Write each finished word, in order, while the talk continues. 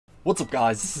What's up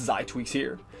guys, this is iTweaks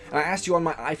here, and I asked you on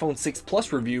my iPhone 6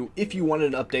 Plus review if you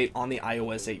wanted an update on the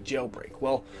iOS 8 jailbreak.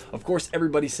 Well, of course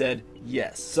everybody said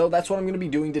yes, so that's what I'm going to be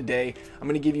doing today. I'm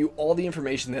going to give you all the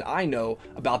information that I know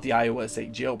about the iOS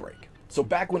 8 jailbreak. So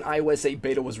back when iOS 8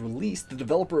 beta was released, the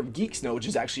developer of Geeksnow, which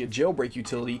is actually a jailbreak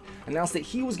utility, announced that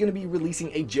he was going to be releasing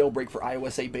a jailbreak for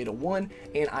iOS 8 beta 1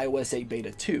 and iOS 8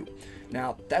 beta 2.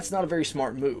 Now, that's not a very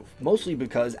smart move, mostly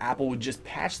because Apple would just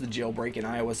patch the jailbreak in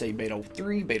iOS 8 beta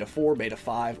 3, beta 4, beta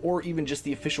 5, or even just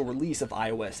the official release of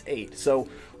iOS 8. So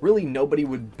really nobody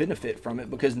would benefit from it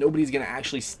because nobody's going to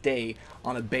actually stay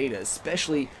on a beta,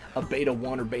 especially a beta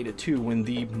 1 or beta 2 when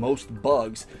the most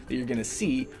bugs that you're going to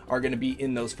see are going to be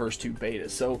in those first two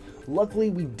betas. So luckily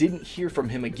we didn't hear from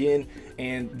him again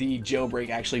and the jailbreak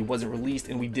actually wasn't released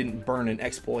and we didn't burn an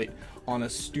exploit on a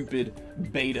stupid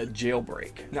beta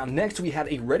jailbreak. Now next we had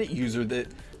a Reddit user that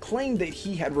claimed that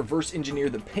he had reverse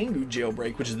engineered the Pengu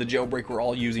jailbreak, which is the jailbreak we're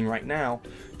all using right now,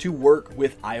 to work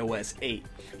with iOS 8.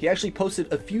 He actually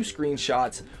posted a few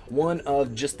screenshots, one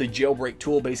of just the jailbreak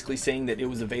tool basically saying that it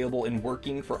was available and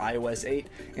working for iOS 8,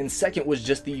 and second was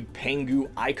just the Pengu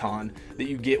icon that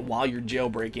you get while you're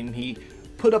jailbreaking. He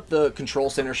put up the control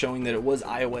center showing that it was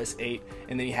iOS 8,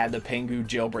 and then he had the Pengu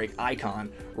jailbreak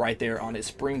icon right there on his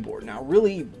springboard. Now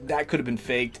really that could have been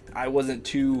faked. I wasn't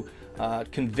too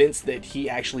convinced that he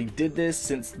actually did this,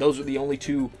 since those are the only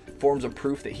two forms of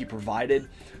proof that he provided.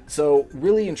 So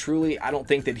really and truly, I don't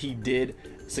think that he did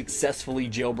successfully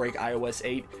jailbreak iOS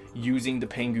 8 using the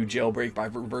Pengu jailbreak by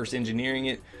reverse engineering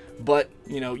it. But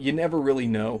you know, you never really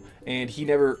know, and he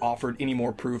never offered any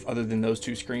more proof other than those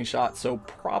two screenshots, so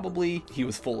probably he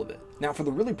was full of it. Now for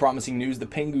the really promising news, the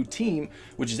Pengu team,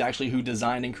 which is actually who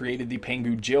designed and created the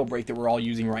Pengu jailbreak that we're all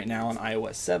using right now on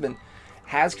iOS 7,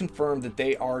 has confirmed that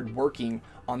they are working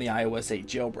on the iOS 8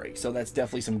 jailbreak, so that's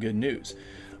definitely some good news.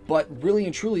 But really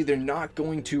and truly, they're not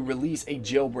going to release a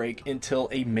jailbreak until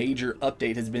a major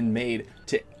update has been made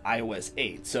to iOS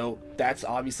 8. So that's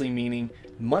obviously meaning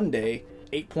Monday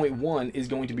 8.1 is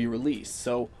going to be released.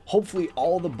 So hopefully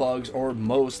all the bugs, or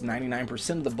most 99%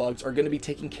 of the bugs, are going to be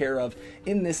taken care of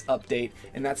in this update,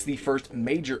 and that's the first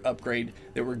major upgrade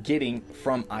that we're getting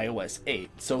from iOS 8.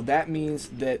 So that means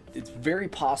that it's very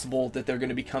possible that they're going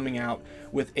to be coming out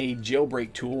with a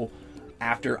jailbreak tool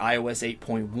after iOS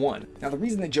 8.1. Now the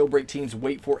reason that jailbreak teams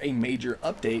wait for a major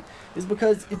update is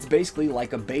because it's basically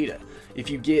like a beta. If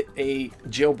you get a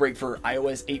jailbreak for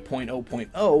iOS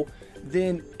 8.0.0,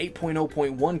 then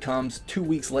 8.0.1 comes 2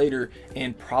 weeks later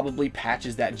and probably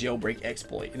patches that jailbreak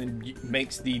exploit, and then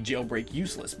makes the jailbreak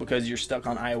useless because you're stuck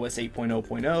on iOS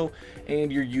 8.0.0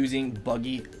 and you're using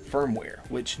buggy firmware,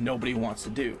 which nobody wants to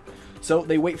do. So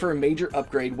they wait for a major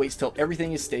upgrade, waits till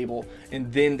everything is stable,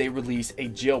 and then they release a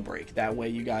jailbreak. That way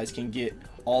you guys can get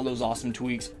all those awesome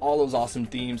tweaks, all those awesome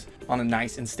themes on a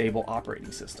nice and stable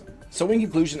operating system. So in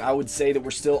conclusion, I would say that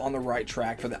we're still on the right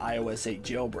track for the iOS 8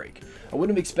 jailbreak. I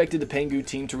wouldn't have expected the Pengu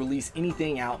team to release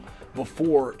anything out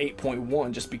before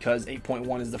 8.1 just because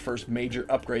 8.1 is the first major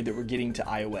upgrade that we're getting to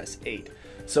iOS 8.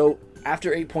 So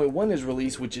after 8.1 is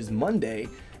released, which is Monday,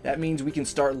 that means we can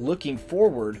start looking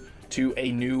forward to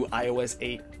a new iOS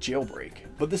 8 jailbreak.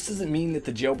 But this doesn't mean that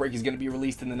the jailbreak is going to be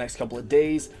released in the next couple of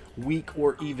days, week,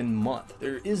 or even month.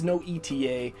 There is no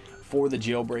ETA for the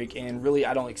jailbreak, and really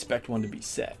I don't expect one to be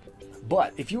set.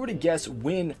 But if you were to guess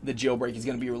when the jailbreak is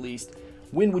going to be released,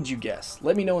 when would you guess?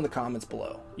 Let me know in the comments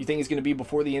below. You think it's going to be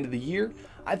before the end of the year?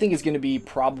 I think it's going to be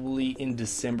probably in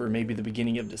December, maybe the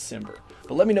beginning of December.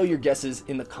 But let me know your guesses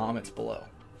in the comments below.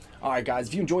 Alright guys,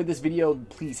 if you enjoyed this video,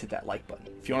 please hit that like button.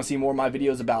 If you want to see more of my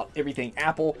videos about everything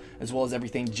Apple, as well as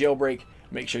everything jailbreak,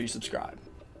 make sure you subscribe.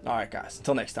 Alright guys,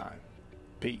 until next time,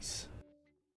 peace.